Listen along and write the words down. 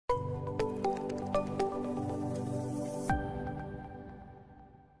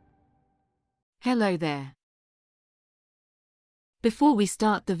Hello there. Before we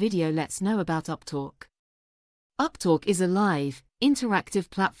start the video, let's know about Upptalk. Upptalk is a live, interactive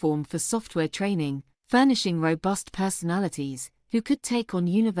platform for software training, furnishing robust personalities who could take on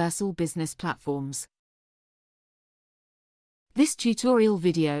universal business platforms. This tutorial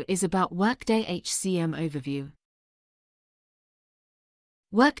video is about Workday HCM overview.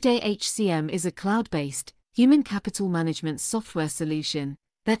 Workday HCM is a cloud-based, human capital management software solution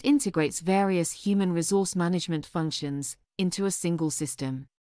that integrates various human resource management functions into a single system.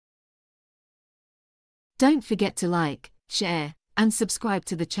 Don't forget to like, share, and subscribe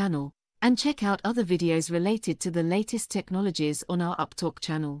to the channel, and check out other videos related to the latest technologies on our Upptalk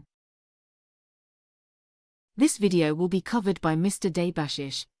channel. This video will be covered by Mr.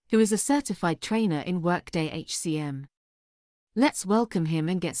 Debashish, who is a certified trainer in Workday HCM. Let's welcome him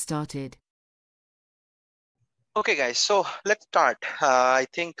and get started. Okay, guys, so let's start. I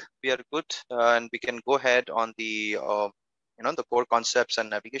think we are good and we can go ahead on the the core concepts and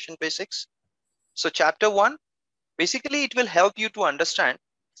navigation basics. So chapter 1, basically it will help you to understand,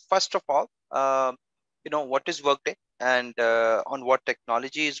 first of all, what is Workday and on what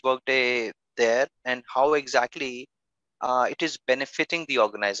technology is Workday there and how exactly it is benefiting the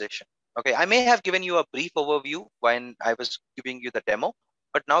organization. Okay, I may have given you a brief overview when I was giving you the demo,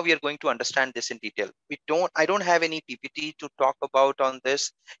 but now we are going to understand this in detail. I don't have any PPT to talk about on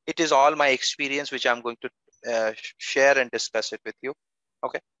this. It is all my experience, which I'm going to share and discuss it with you.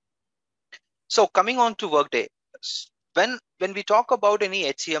 Okay. So coming on to Workday, when we talk about any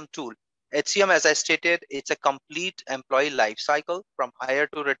HCM tool, HCM, as I stated, it's a complete employee life cycle from hire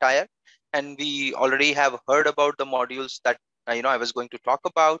to retire. And we already have heard about the modules that I was going to talk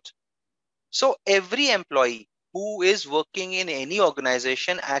about. So every employee who is working in any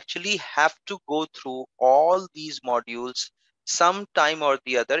organization actually have to go through all these modules sometime or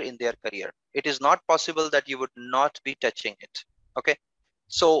the other in their career. It is not possible that you would not be touching it. Okay.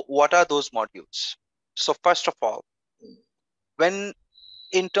 So what are those modules? So first of all, when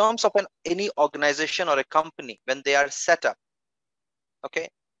in terms of any organization or a company, when they are set up, okay,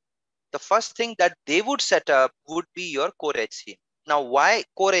 the first thing that they would set up would be your core HCM. Now, why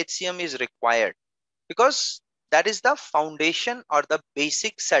core HCM is required? Because that is the foundation or the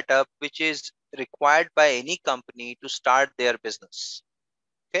basic setup which is required by any company to start their business.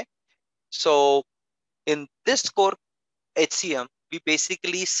 Okay. So in this core HCM, we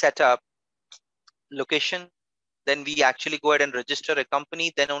basically set up location. Then we actually go ahead and register a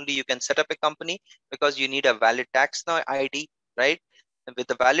company. Then only you can set up a company because you need a valid tax ID, right? And with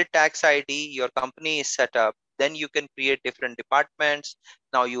the valid tax ID, your company is set up. Then you can create different departments.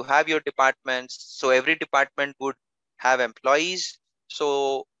 Now you have your departments. So every department would have employees.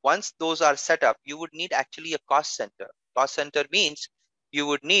 So once those are set up, you would need actually a cost center. Cost center means you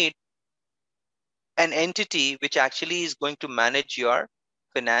would need an entity which actually is going to manage your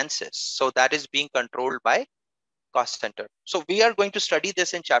finances. So that is being controlled by cost center. So we are going to study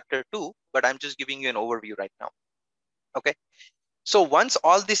this in chapter 2, but I'm just giving you an overview right now. Okay. So once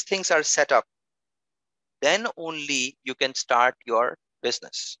all these things are set up, then only you can start your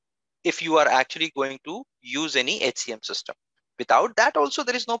business. If you are actually going to use any HCM system. Without that also,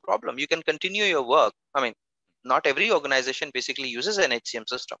 there is no problem. You can continue your work. I mean, not every organization basically uses an HCM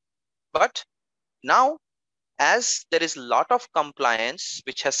system. But now, as there is a lot of compliance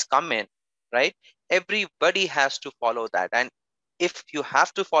which has come in, right? Everybody has to follow that. And if you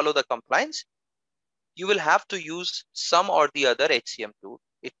have to follow the compliance, you will have to use some or the other HCM tool.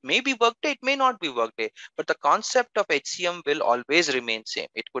 It may be Workday, it may not be Workday, but the concept of HCM will always remain same.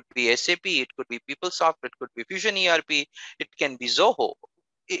 It could be SAP, it could be PeopleSoft, it could be Fusion ERP, it can be Zoho,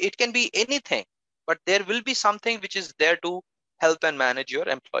 it can be anything, but there will be something which is there to help and manage your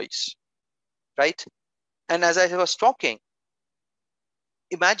employees, right? And as I was talking,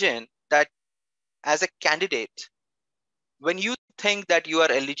 imagine that as a candidate, when you think that you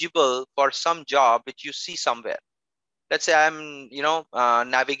are eligible for some job which you see somewhere, let's say I'm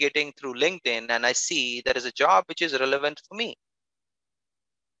navigating through LinkedIn and I see there is a job which is relevant for me.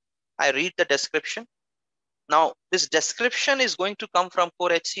 I read the description. Now this description is going to come from core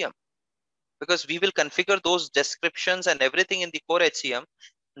HCM because we will configure those descriptions and everything in the core HCM.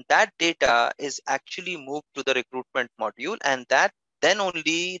 That data is actually moved to the recruitment module, and that then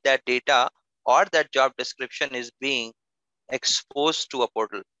only that data or that job description is being exposed to a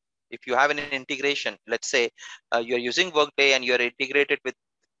portal. If you have an integration, let's say you're using Workday and you're integrated with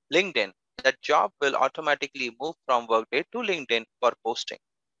LinkedIn, that job will automatically move from Workday to LinkedIn for posting.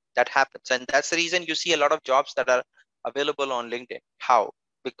 That happens. And that's the reason you see a lot of jobs that are available on LinkedIn. How?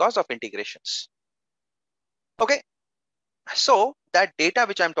 Because of integrations. Okay. So that data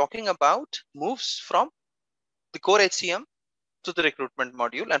which I'm talking about moves from the core HCM to the recruitment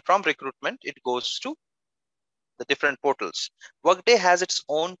module, and from recruitment it goes to the different portals. Workday has its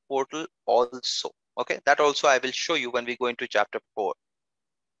own portal also. Okay, that also I will show you when we go into chapter 4.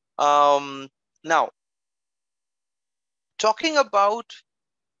 Now talking about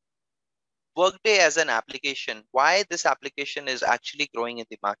Workday as an application, why this application is actually growing in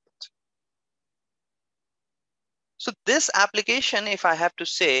the market. So this application, if I have to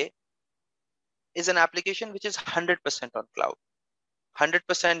say, is an application which is 100% on cloud.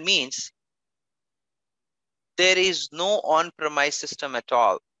 100% means there is no on-premise system at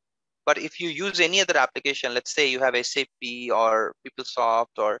all. But if you use any other application, let's say you have SAP or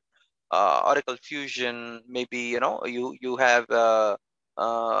PeopleSoft or Oracle Fusion, maybe you have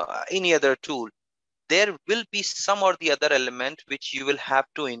any other tool, there will be some or the other element which you will have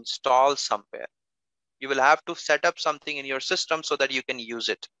to install somewhere. You will have to set up something in your system so that you can use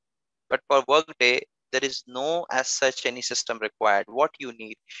it. But for Workday, there is no as such any system required. What you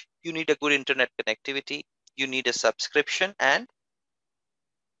need a good internet connectivity, you need a subscription, and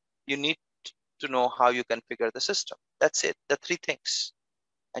you need to know how you configure the system. That's it, the three things.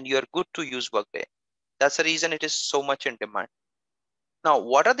 And you are good to use Workday. That's the reason it is so much in demand. Now,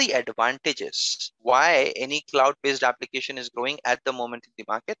 what are the advantages? Why any cloud-based application is growing at the moment in the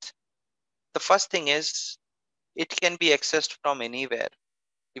market? The first thing is it can be accessed from anywhere.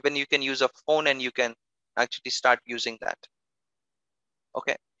 Even you can use a phone and you can actually start using that.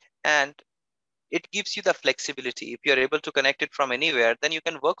 Okay. And it gives you the flexibility. If you're able to connect it from anywhere, then you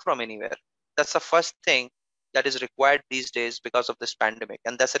can work from anywhere. That's the first thing that is required these days because of this pandemic.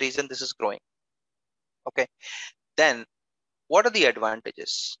 And that's the reason this is growing. Okay. Then what are the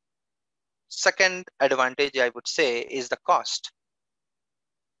advantages? Second advantage I would say is the cost.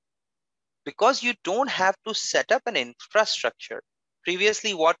 Because you don't have to set up an infrastructure.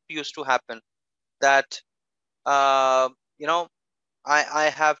 Previously, what used to happen that, uh, you know,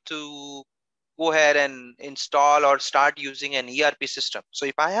 I have to go ahead and install or start using an ERP system. So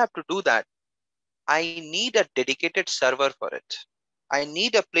if I have to do that, I need a dedicated server for it. I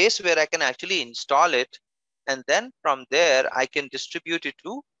need a place where I can actually install it. And then from there, I can distribute it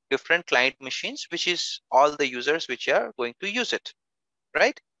to different client machines, which is all the users which are going to use it,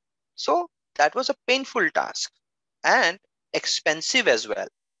 right? So that was a painful task and expensive as well.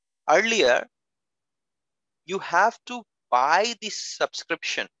 Earlier, you have to buy the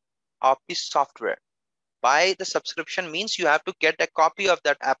subscription of the software. Buy the subscription means you have to get a copy of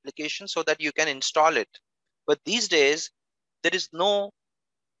that application so that you can install it. But these days, there is no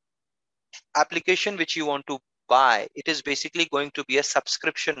application which you want to buy. It is basically going to be a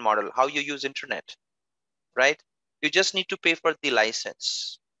subscription model, how you use internet, right? You just need to pay for the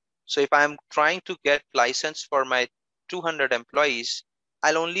license. So if I'm trying to get license for my 200 employees,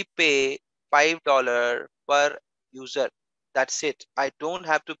 I'll only pay $5 per user. That's it. I don't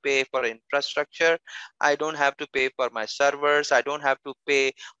have to pay for infrastructure. I don't have to pay for my servers. I don't have to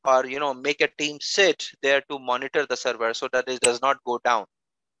pay or make a team sit there to monitor the server so that it does not go down,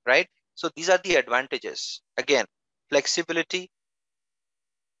 right? So these are the advantages. Again, flexibility.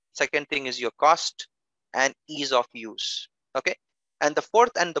 Second thing is your cost and ease of use. Okay. And the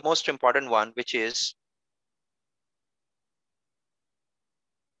fourth and the most important one, which is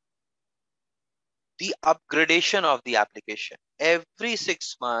the upgradation of the application. Every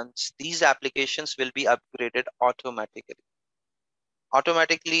 6 months, these applications will be upgraded automatically.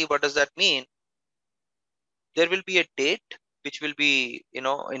 Automatically, what does that mean? There will be a date which will be,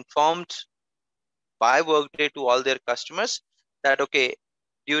 informed by Workday to all their customers that, okay,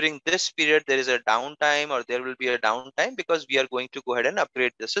 during this period, there is a downtime or there will be a downtime because we are going to go ahead and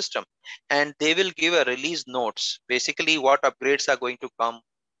upgrade the system. And they will give a release notes, basically what upgrades are going to come,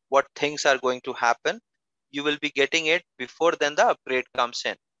 what things are going to happen. You will be getting it before then the upgrade comes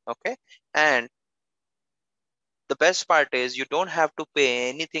in. Okay. And the best part is you don't have to pay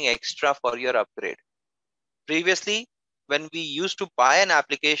anything extra for your upgrade. Previously, when we used to buy an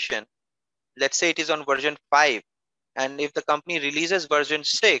application, let's say it is on version 5, and if the company releases version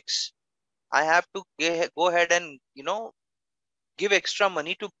 6, I have to go ahead and give extra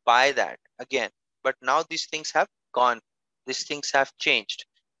money to buy that again. But now these things have gone. These things have changed.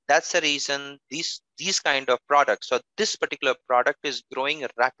 That's the reason these kind of products, or this particular product, is growing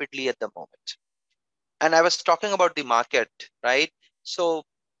rapidly at the moment. And I was talking about the market, right? So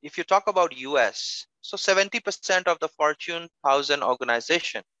if you talk about US, so 70% of the Fortune 1000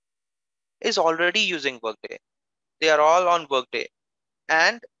 organization is already using Workday. They are all on Workday.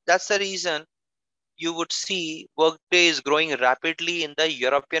 And that's the reason you would see Workday is growing rapidly in the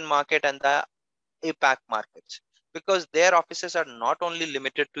European market and the APAC markets. because their offices are not only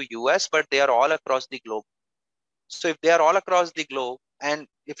limited to US, but they are all across the globe. So if they are all across the globe, and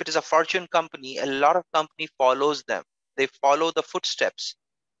if it is a Fortune company, a lot of company follows them. They follow the footsteps,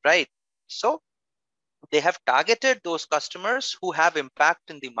 right? So they have targeted those customers who have impact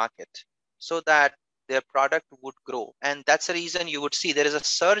in the market so that their product would grow. And that's the reason you would see there is a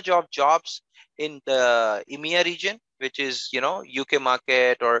surge of jobs in the EMEA region, which is, UK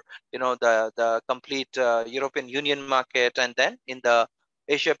market, or, the complete European Union market. And then in the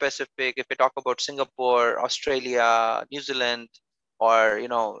Asia Pacific, if we talk about Singapore, Australia, New Zealand, or,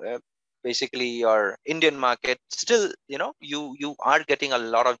 basically your Indian market, still, you are getting a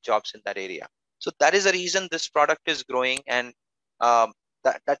lot of jobs in that area. So that is the reason this product is growing, and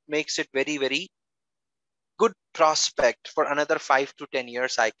that makes it very, very good prospect for another 5 to 10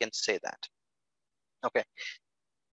 years. I can say that. Okay.